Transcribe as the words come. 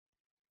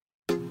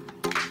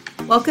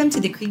Welcome to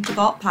the Krieg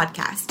DeVault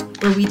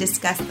podcast, where we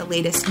discuss the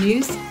latest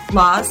news,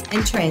 laws,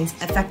 and trends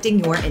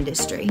affecting your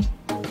industry.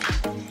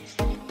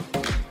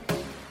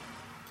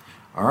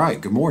 All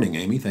right. Good morning,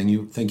 Amy. Thank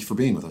you for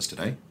being with us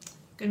today.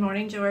 Good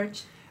morning,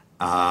 George.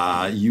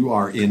 You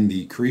are in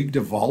the Krieg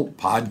DeVault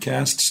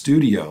podcast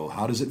studio.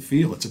 How does it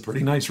feel? It's a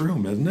pretty nice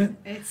room, isn't it?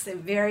 It's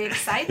very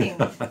exciting.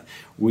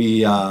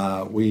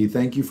 We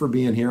thank you for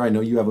being here. I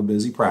know you have a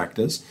busy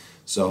practice,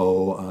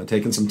 so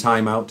taking some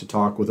time out to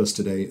talk with us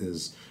today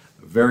is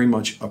very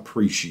much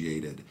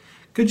appreciated.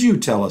 Could you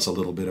tell us a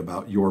little bit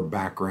about your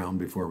background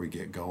before we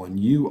get going?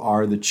 You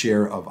are the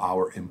chair of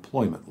our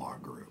employment law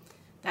group.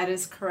 That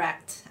is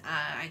correct.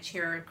 I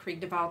chair Krieg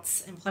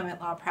DeVault's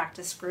employment law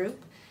practice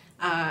group.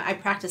 I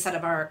practice out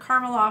of our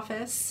Carmel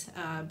office,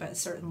 but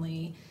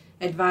certainly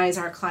advise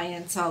our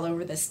clients all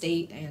over the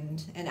state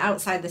and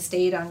outside the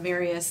state on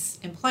various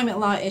employment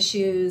law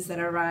issues that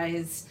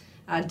arise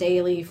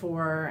daily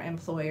for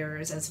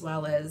employers, as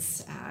well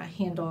as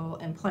handle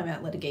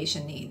employment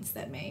litigation needs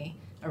that may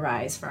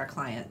arise for our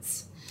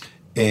clients.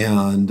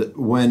 And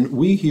when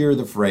we hear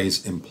the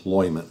phrase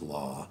employment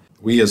law,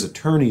 we as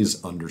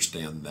attorneys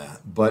understand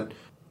that, but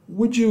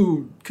could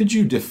you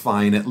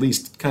define at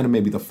least kind of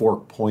maybe the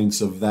 4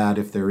 points of that,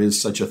 if there is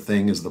such a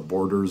thing as the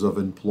borders of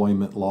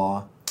employment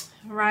law?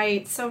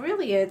 Right. So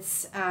really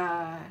it's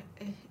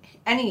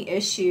any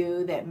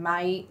issue that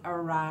might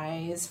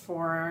arise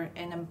for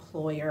an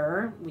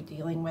employer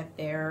dealing with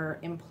their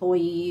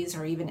employees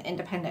or even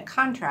independent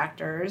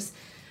contractors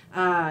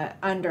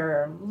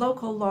under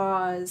local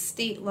laws,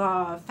 state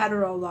law,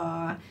 federal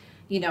law,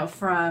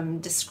 from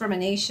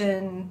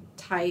discrimination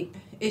type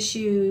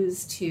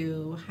issues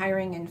to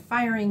hiring and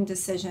firing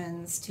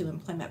decisions to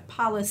employment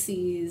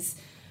policies,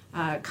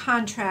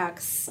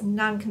 contracts,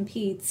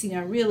 non-competes,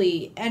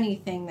 really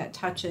anything that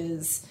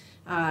touches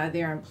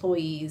their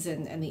employees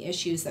and the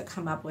issues that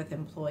come up with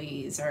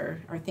employees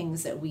are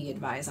things that we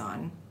advise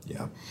on.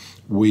 Yeah.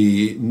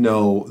 We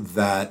know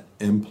that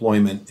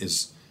employment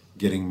is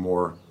getting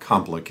more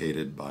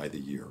complicated by the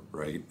year,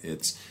 right?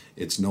 It's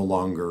no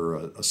longer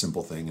a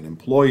simple thing, and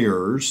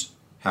employers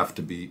have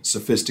to be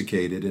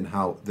sophisticated in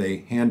how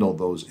they handle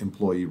those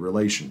employee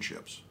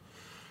relationships.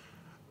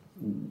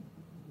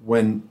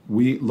 When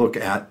we look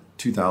at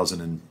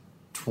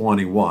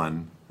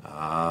 2021,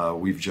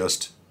 we've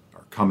just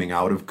are coming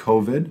out of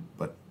COVID,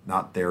 but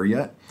not there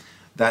yet.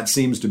 That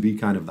seems to be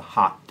kind of the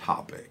hot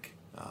topic.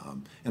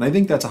 And I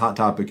think that's a hot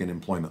topic in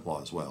employment law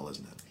as well,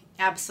 isn't it?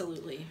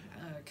 Absolutely.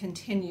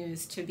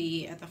 Continues to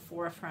be at the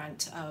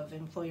forefront of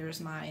employers'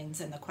 minds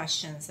and the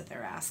questions that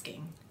they're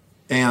asking.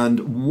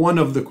 And one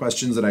of the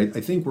questions that I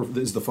think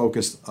is the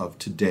focus of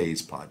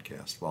today's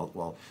podcast,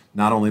 well,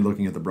 not only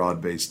looking at the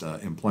broad-based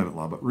employment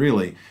law, but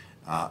really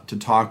to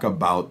talk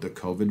about the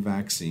COVID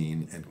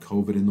vaccine and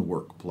COVID in the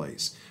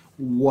workplace.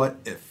 What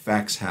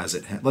effects has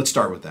it had? Let's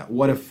start with that.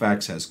 What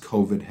effects has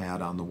COVID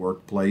had on the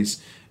workplace,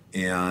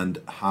 and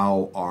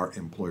how are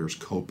employers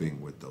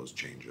coping with those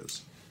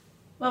changes?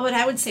 Well, what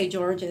I would say,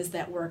 George, is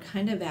that we're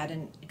kind of at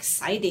an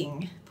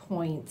exciting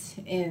point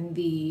in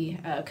the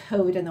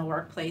COVID in the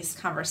workplace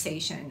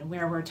conversation,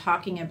 where we're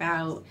talking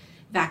about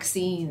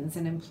vaccines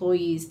and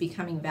employees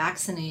becoming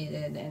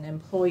vaccinated and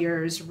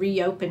employers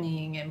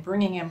reopening and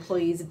bringing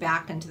employees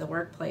back into the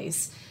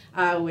workplace,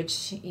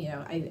 which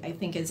I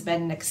think has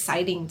been an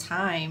exciting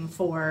time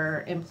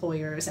for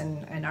employers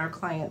and our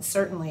clients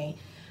certainly.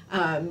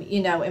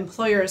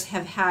 Employers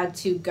have had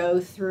to go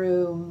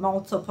through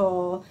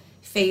multiple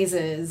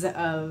phases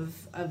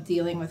of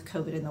dealing with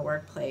COVID in the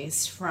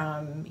workplace,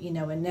 from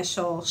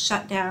initial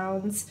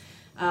shutdowns,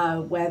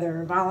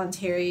 whether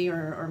voluntary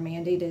or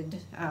mandated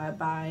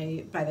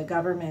by the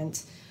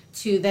government,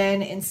 to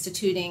then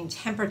instituting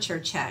temperature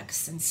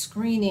checks and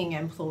screening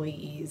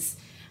employees,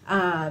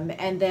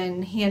 and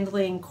then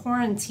handling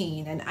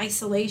quarantine and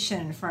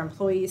isolation for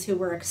employees who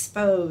were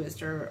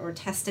exposed or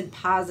tested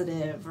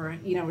positive, or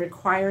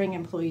requiring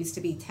employees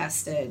to be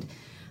tested.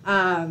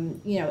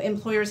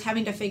 Employers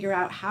having to figure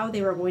out how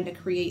they were going to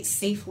create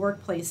safe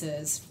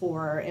workplaces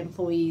for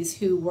employees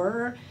who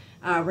were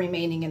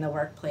remaining in the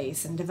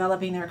workplace, and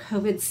developing their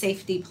COVID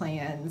safety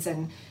plans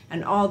and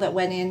all that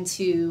went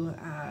into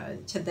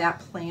to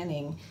that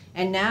planning.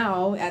 And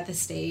now at the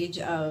stage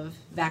of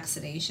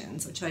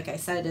vaccinations, which, like I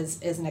said,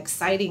 is an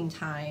exciting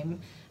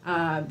time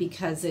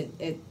because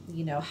it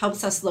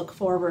helps us look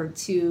forward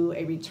to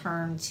a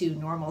return to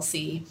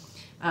normalcy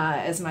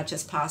as much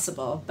as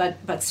possible,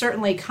 but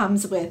certainly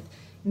comes with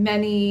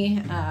many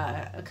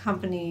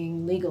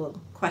accompanying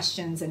legal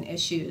questions and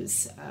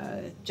issues,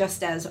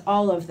 just as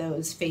all of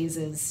those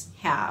phases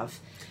have.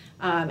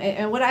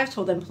 And what I've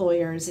told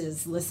employers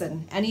is,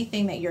 listen,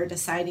 anything that you're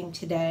deciding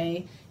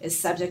today is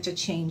subject to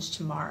change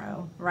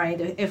tomorrow,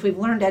 right? If we've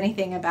learned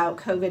anything about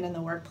COVID in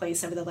the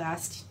workplace over the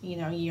last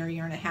year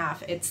and a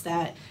half, it's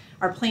that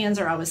our plans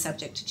are always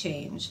subject to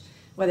change.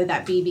 Whether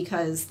that be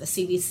because the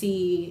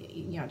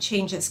CDC,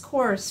 changes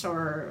course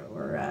or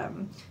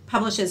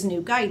publishes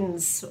new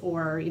guidance,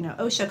 or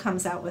OSHA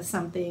comes out with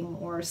something,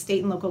 or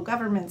state and local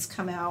governments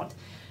come out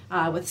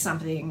with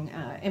something.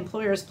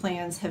 Employers'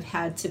 plans have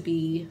had to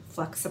be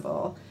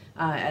flexible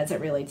as it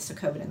relates to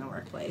COVID in the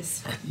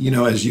workplace.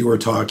 As you were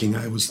talking,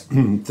 I was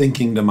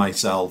thinking to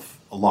myself,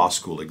 a law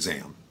school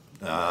exam.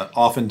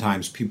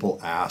 Oftentimes people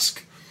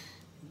ask,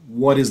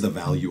 what is the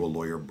value a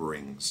lawyer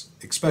brings,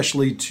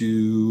 especially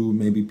to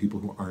maybe people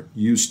who aren't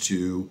used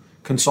to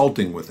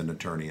consulting with an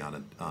attorney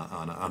on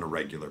a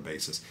regular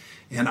basis.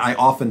 And I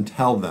often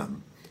tell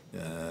them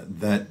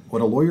that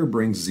what a lawyer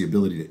brings is the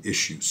ability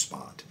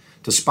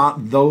to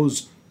spot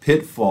those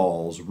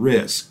pitfalls,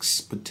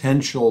 risks,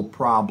 potential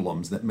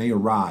problems that may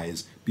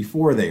arise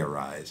before they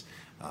arise,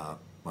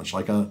 much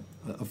like a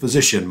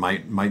physician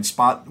might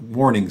spot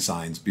warning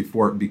signs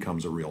before it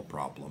becomes a real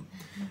problem.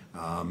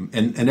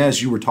 And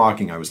as you were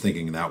talking, I was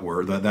thinking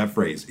that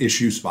phrase,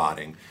 issue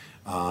spotting.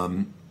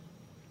 And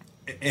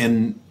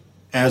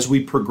as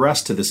we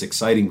progress to this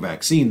exciting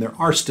vaccine, there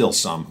are still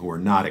some who are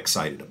not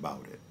excited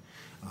about it.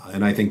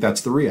 And I think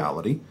that's the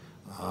reality.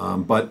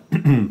 But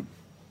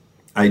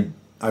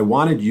I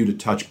wanted you to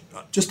touch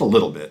just a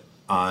little bit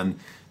on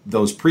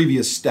those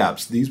previous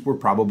steps. These were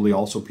probably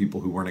also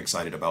people who weren't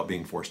excited about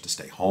being forced to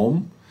stay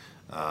home,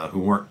 who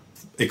weren't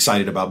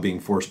excited about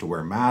being forced to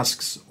wear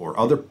masks or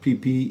other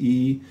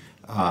PPE,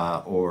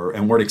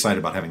 and weren't excited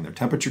about having their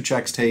temperature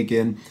checks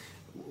taken.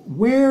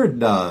 Where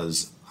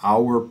does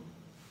our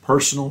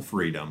personal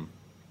freedom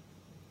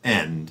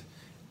end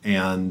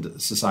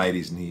and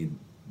society's need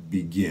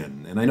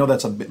begin? And I know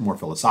that's a bit more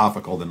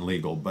philosophical than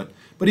legal, but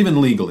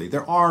even legally,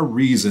 there are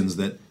reasons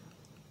that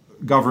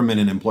government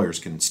and employers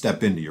can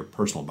step into your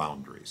personal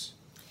boundaries.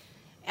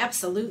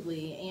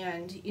 Absolutely.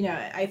 And,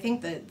 I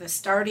think that the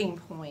starting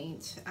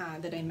point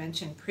that I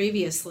mentioned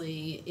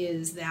previously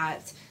is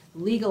that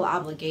legal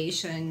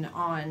obligation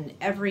on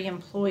every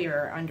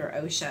employer under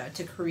OSHA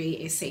to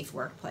create a safe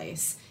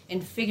workplace,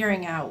 and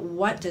figuring out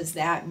what does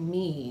that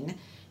mean,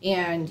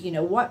 and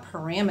what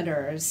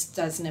parameters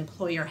does an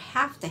employer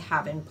have to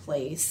have in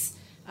place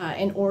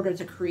in order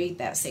to create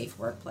that safe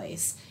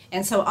workplace.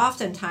 And so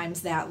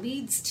oftentimes that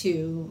leads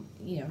to,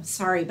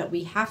 sorry, but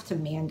we have to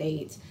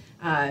mandate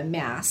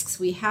masks,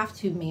 we have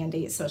to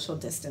mandate social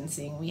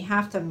distancing, we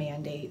have to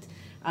mandate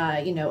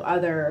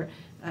other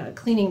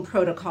cleaning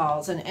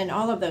protocols, and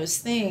all of those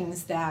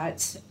things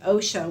that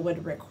OSHA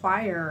would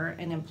require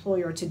an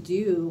employer to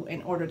do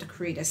in order to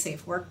create a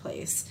safe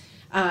workplace.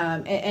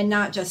 And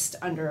not just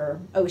under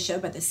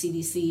OSHA, but the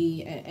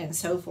CDC and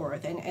so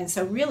forth. And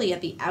so really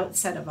at the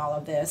outset of all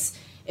of this,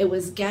 it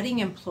was getting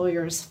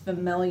employers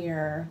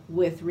familiar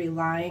with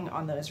relying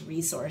on those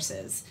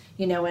resources.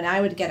 When I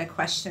would get a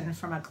question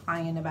from a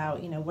client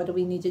about, what do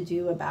we need to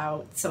do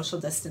about social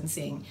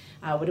distancing?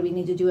 What do we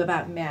need to do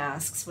about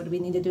masks? What do we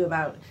need to do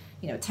about,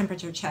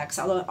 temperature checks?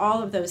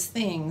 All of those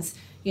things,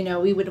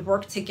 we would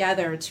work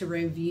together to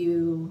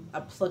review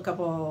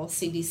applicable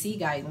CDC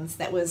guidance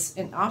that was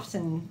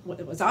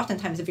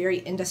oftentimes very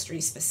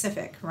industry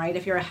specific, right?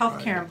 If you're a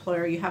healthcare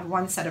employer, you have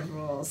one set of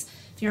rules.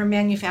 If you're a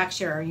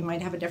manufacturer, you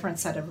might have a different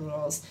set of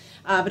rules.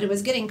 But it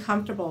was getting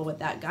comfortable with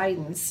that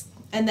guidance,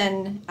 and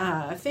then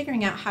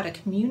figuring out how to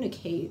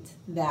communicate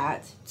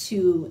that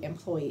to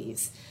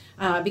employees.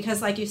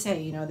 Because like you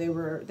say, there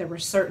were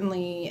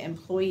certainly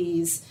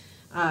employees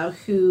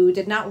who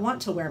did not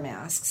want to wear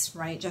masks,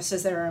 right? Just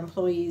as there are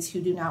employees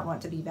who do not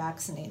want to be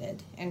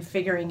vaccinated, and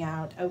figuring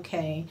out,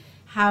 okay,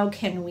 how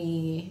can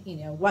we,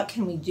 what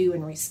can we do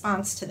in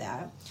response to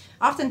that?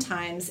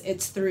 Oftentimes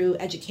it's through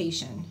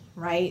education,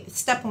 right?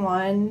 Step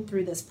one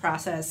through this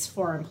process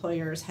for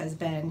employers has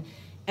been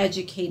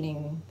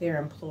educating their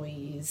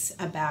employees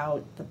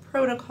about the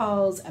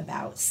protocols,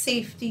 about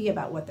safety,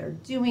 about what they're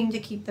doing to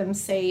keep them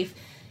safe,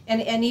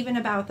 and even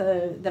about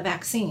the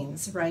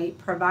vaccines, right?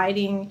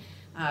 Providing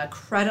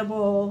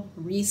credible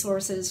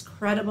resources,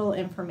 credible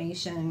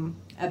information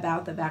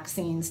about the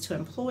vaccines to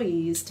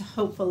employees to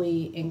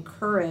hopefully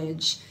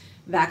encourage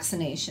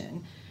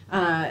vaccination.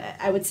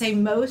 I would say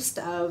most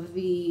of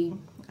the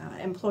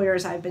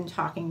employers I've been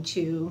talking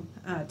to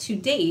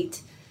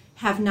date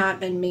have not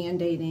been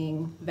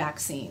mandating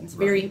vaccines.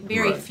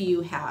 Very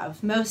few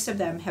have. Most of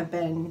them have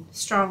been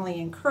strongly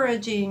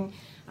encouraging,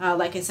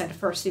 like I said,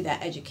 first through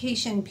that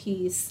education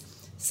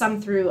piece,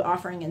 some through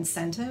offering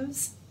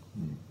incentives.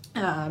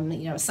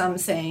 Some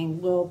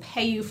saying, we'll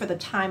pay you for the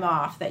time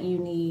off that you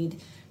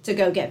need to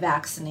go get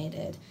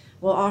vaccinated.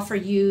 We'll offer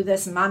you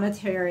this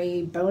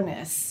monetary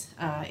bonus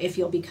if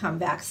you'll become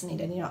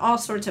vaccinated. All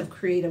sorts of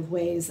creative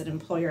ways that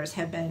employers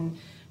have been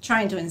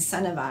trying to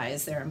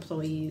incentivize their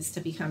employees to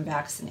become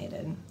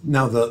vaccinated.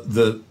 Now,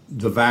 the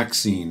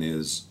vaccine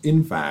is,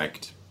 in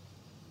fact,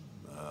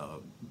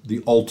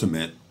 the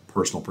ultimate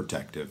personal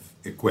protective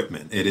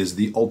equipment. It is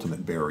the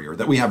ultimate barrier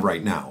that we have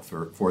right now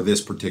for this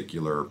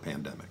particular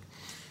pandemic.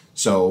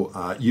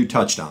 So you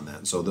touched on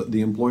that. So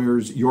the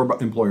employers, your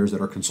employers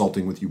that are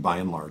consulting with you by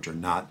and large are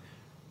not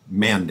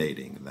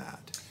mandating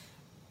that.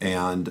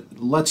 And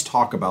let's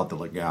talk about the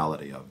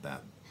legality of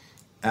that.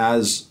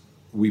 As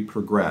we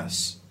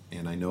progress,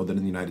 and I know that in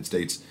the United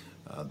States,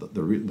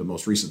 the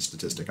most recent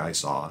statistic I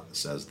saw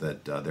says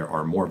that there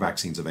are more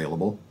vaccines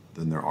available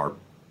than there are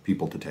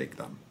people to take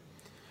them.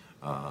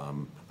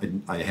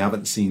 I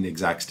haven't seen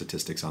exact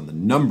statistics on the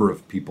number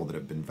of people that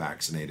have been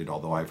vaccinated,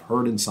 although I've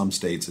heard in some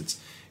states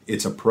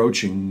it's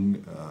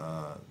approaching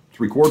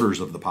 3/4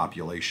 of the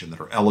population that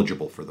are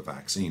eligible for the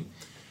vaccine.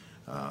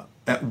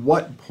 At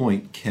what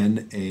point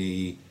can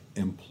a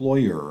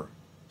employer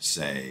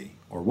say,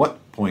 or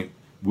what point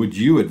would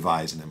you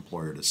advise an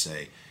employer to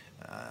say,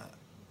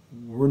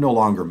 we're no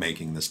longer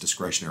making this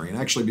discretionary? And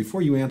actually,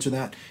 before you answer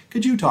that,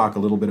 could you talk a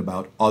little bit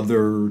about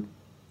other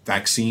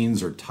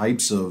vaccines or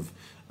types of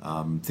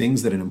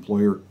things that an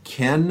employer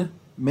can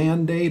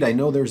mandate? I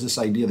know there's this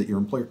idea that your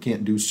employer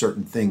can't do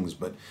certain things,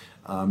 but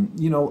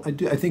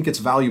I think it's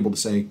valuable to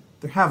say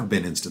there have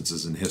been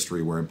instances in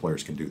history where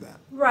employers can do that.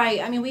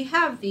 Right. I mean, we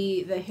have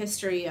the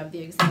history of the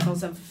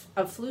examples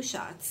of flu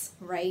shots,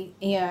 right?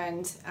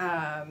 And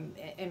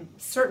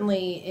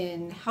certainly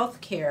in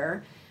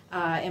healthcare,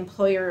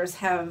 employers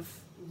have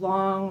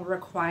long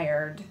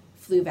required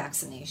flu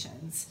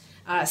vaccinations.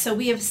 So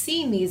we have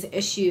seen these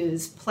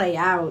issues play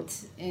out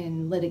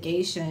in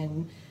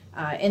litigation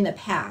in the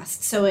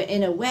past. So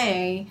in a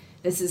way,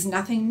 this is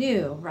nothing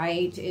new,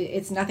 right?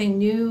 It's nothing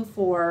new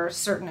for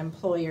certain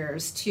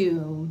employers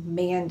to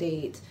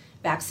mandate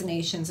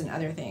vaccinations and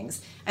other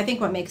things. I think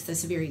what makes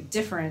this very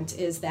different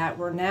is that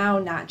we're now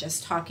not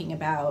just talking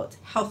about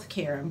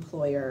healthcare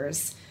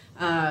employers.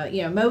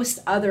 Most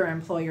other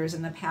employers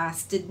in the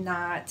past did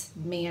not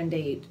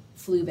mandate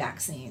flu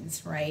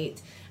vaccines,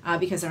 right?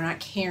 Because they're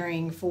not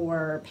caring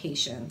for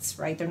patients,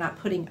 right? They're not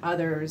putting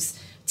others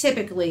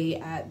typically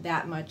at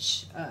that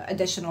much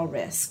additional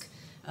risk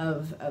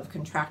of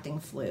contracting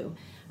flu.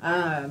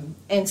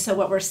 And so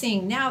what we're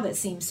seeing now that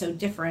seems so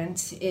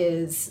different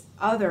is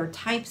other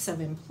types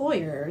of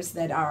employers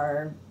that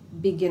are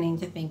beginning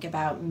to think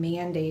about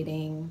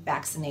mandating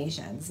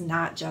vaccinations,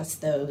 not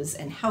just those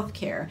in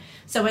healthcare.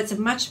 So it's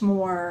much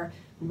more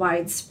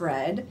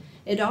widespread.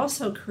 It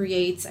also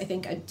creates, I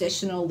think,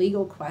 additional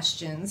legal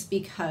questions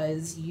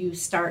because you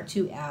start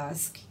to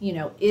ask,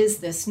 is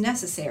this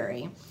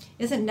necessary?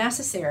 Is it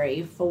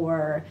necessary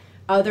for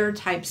other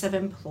types of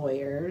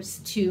employers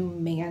to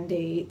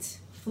mandate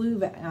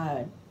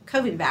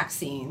COVID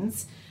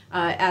vaccines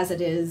as it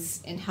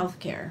is in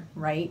healthcare,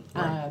 right?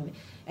 Right.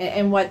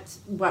 And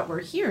what we're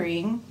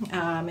hearing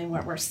and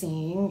what we're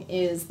seeing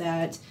is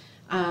that,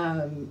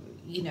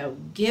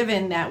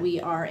 given that we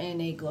are in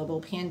a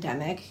global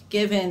pandemic,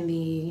 given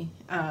the,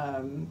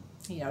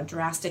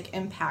 drastic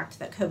impact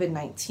that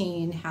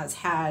COVID-19 has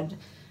had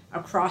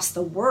across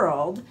the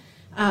world,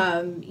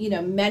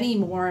 many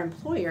more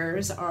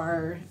employers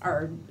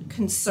are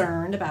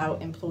concerned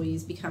about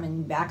employees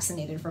becoming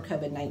vaccinated for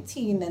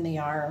COVID-19 than they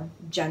are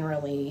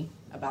generally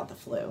about the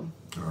flu.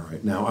 All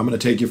right. Now, I'm going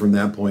to take you from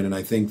that point, and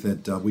I think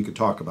that we could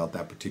talk about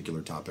that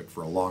particular topic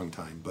for a long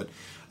time, but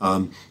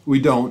we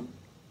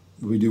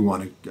do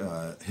want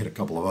to hit a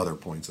couple of other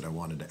points that I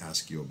wanted to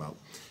ask you about.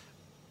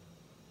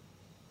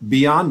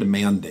 Beyond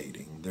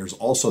mandating, there's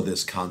also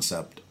this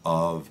concept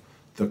of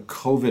the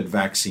COVID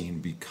vaccine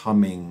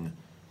becoming,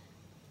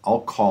 I'll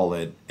call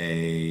it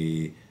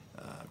a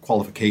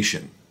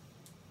qualification.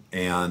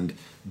 And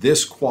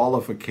this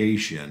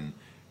qualification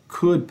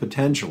could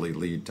potentially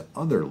lead to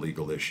other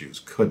legal issues,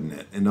 couldn't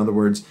it? In other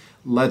words,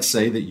 let's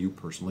say that you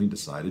personally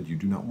decided you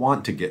do not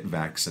want to get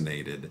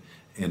vaccinated,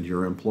 and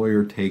your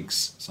employer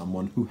takes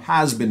someone who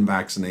has been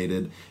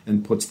vaccinated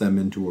and puts them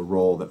into a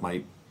role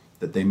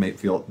that they may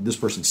feel this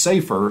person's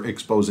safer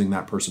exposing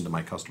that person to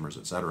my customers,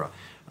 etc.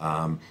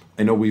 I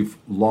know we've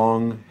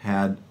long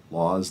had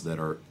laws that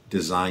are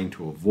designed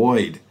to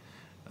avoid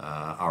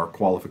our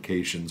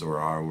qualifications or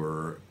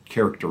our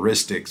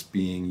characteristics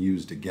being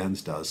used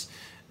against us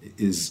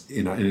is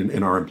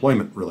in our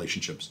employment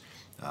relationships.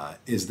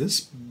 Is this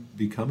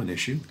become an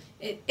issue?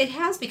 It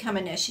has become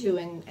an issue,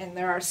 and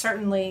there are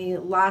certainly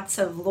lots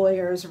of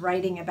lawyers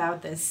writing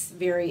about this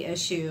very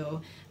issue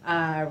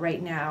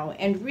right now.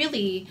 And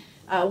really,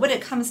 what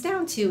it comes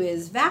down to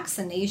is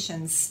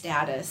vaccination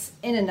status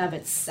in and of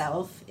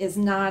itself is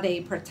not a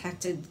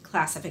protected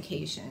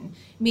classification,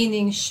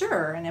 meaning,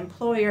 sure, an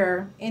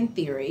employer, in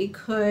theory,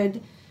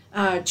 could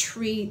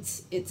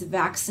treat its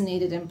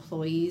vaccinated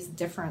employees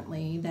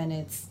differently than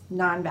its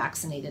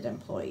non-vaccinated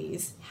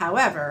employees.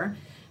 However,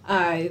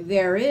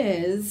 there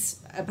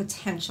is a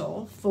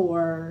potential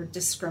for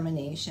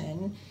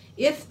discrimination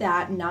if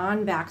that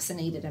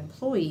non-vaccinated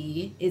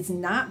employee is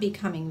not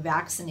becoming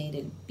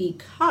vaccinated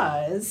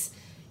because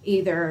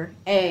either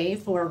A,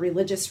 for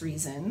religious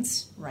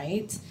reasons,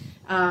 right,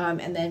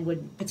 and then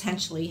would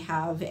potentially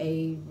have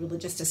a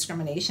religious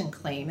discrimination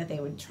claim that they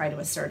would try to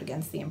assert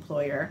against the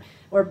employer,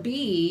 or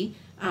B,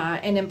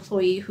 an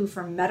employee who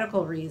for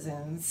medical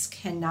reasons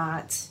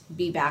cannot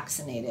be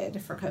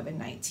vaccinated for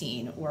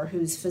COVID-19 or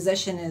whose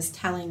physician is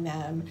telling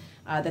them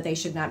that they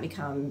should not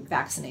become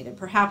vaccinated.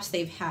 Perhaps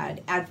they've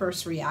had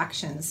adverse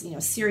reactions,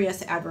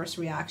 serious adverse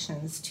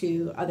reactions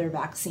to other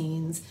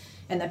vaccines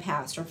in the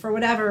past, or for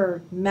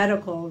whatever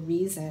medical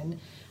reason,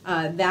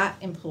 that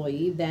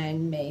employee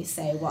then may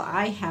say, well,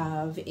 I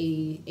have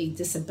a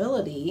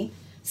disability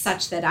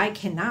such that I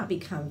cannot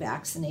become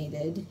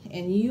vaccinated,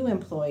 and you,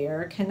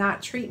 employer,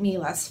 cannot treat me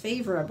less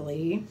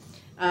favorably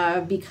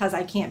because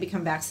I can't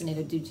become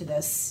vaccinated due to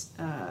this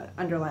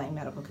underlying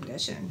medical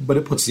condition. But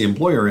it puts the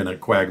employer in a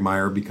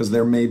quagmire because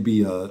there may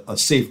be a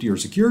safety or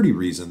security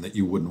reason that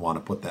you wouldn't want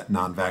to put that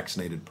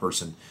non-vaccinated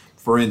person.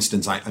 For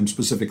instance, I'm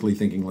specifically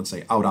thinking, let's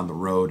say, out on the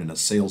road in a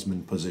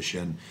salesman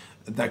position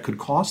that could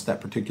cost that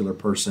particular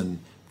person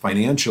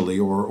financially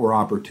or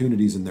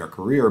opportunities in their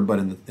career. But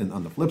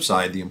on the flip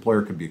side, the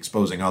employer could be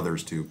exposing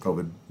others to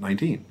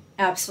COVID-19.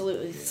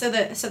 Absolutely. So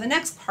the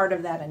next part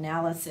of that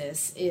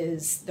analysis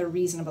is the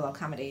reasonable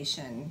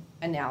accommodation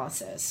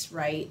analysis,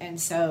 right? And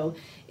so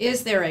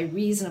is there a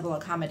reasonable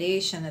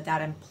accommodation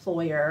that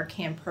employer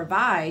can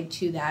provide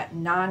to that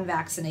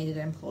non-vaccinated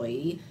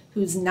employee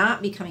who's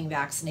not becoming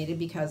vaccinated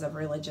because of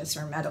religious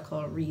or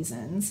medical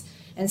reasons?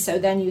 And so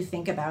then you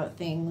think about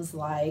things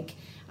like,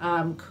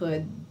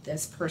 could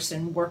this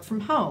person work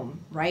from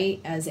home, right,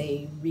 as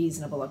a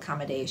reasonable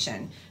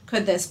accommodation?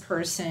 Could this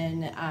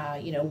person,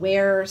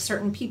 wear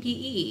certain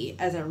PPE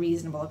as a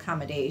reasonable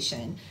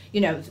accommodation?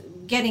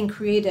 Getting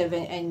creative,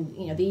 and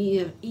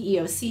the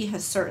EEOC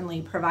has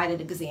certainly provided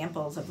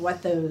examples of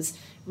what those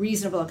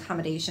reasonable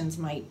accommodations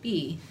might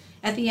be.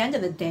 At the end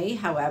of the day,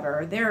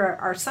 however, there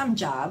are some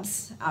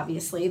jobs,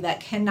 obviously, that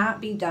cannot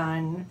be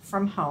done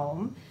from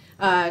home.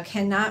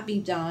 Cannot be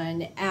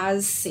done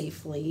as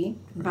safely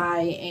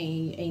by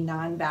a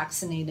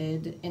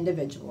non-vaccinated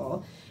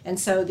individual. And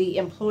so the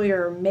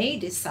employer may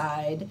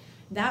decide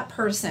that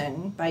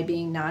person, by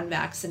being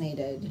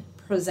non-vaccinated,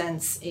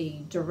 presents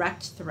a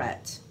direct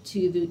threat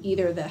to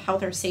either the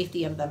health or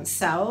safety of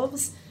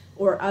themselves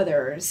or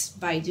others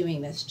by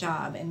doing this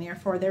job. And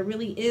therefore, there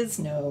really is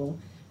no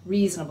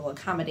reasonable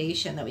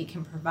accommodation that we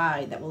can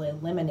provide that will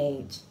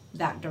eliminate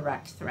that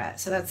direct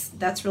threat. So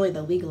that's really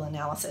the legal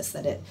analysis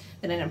that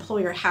an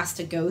employer has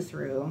to go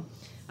through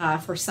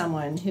for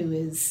someone who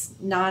is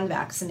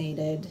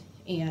non-vaccinated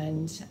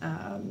and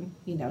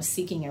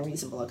seeking a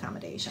reasonable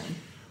accommodation.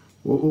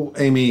 Well,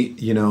 Amy,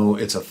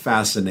 it's a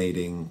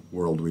fascinating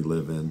world we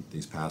live in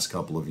these past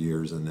couple of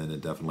years, and then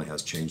it definitely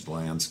has changed the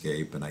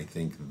landscape. And I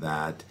think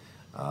that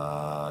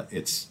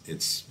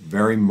it's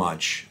very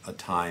much a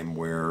time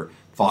where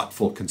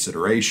thoughtful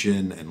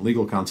consideration and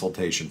legal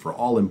consultation for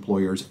all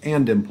employers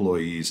and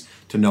employees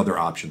to know their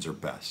options are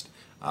best.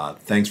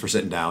 Thanks for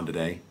sitting down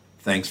today.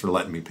 Thanks for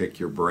letting me pick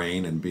your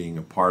brain and being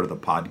a part of the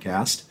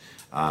podcast.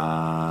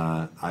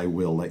 I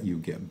will let you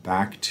get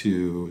back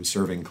to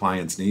serving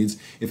clients' needs.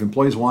 If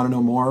employees want to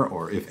know more,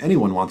 or if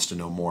anyone wants to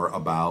know more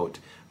about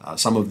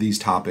some of these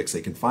topics,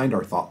 they can find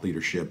our thought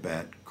leadership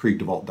at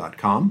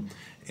kriegdevault.com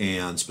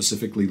and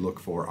specifically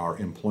look for our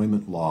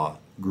employment law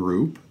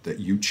group that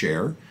you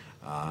chair.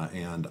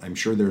 And I'm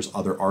sure there's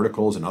other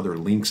articles and other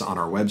links on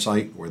our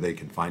website where they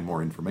can find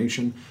more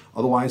information.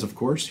 Otherwise, of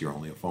course, you're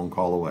only a phone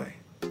call away.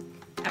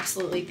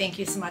 Absolutely. Thank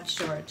you so much,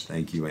 George.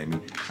 Thank you, Amy.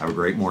 Have a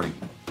great morning.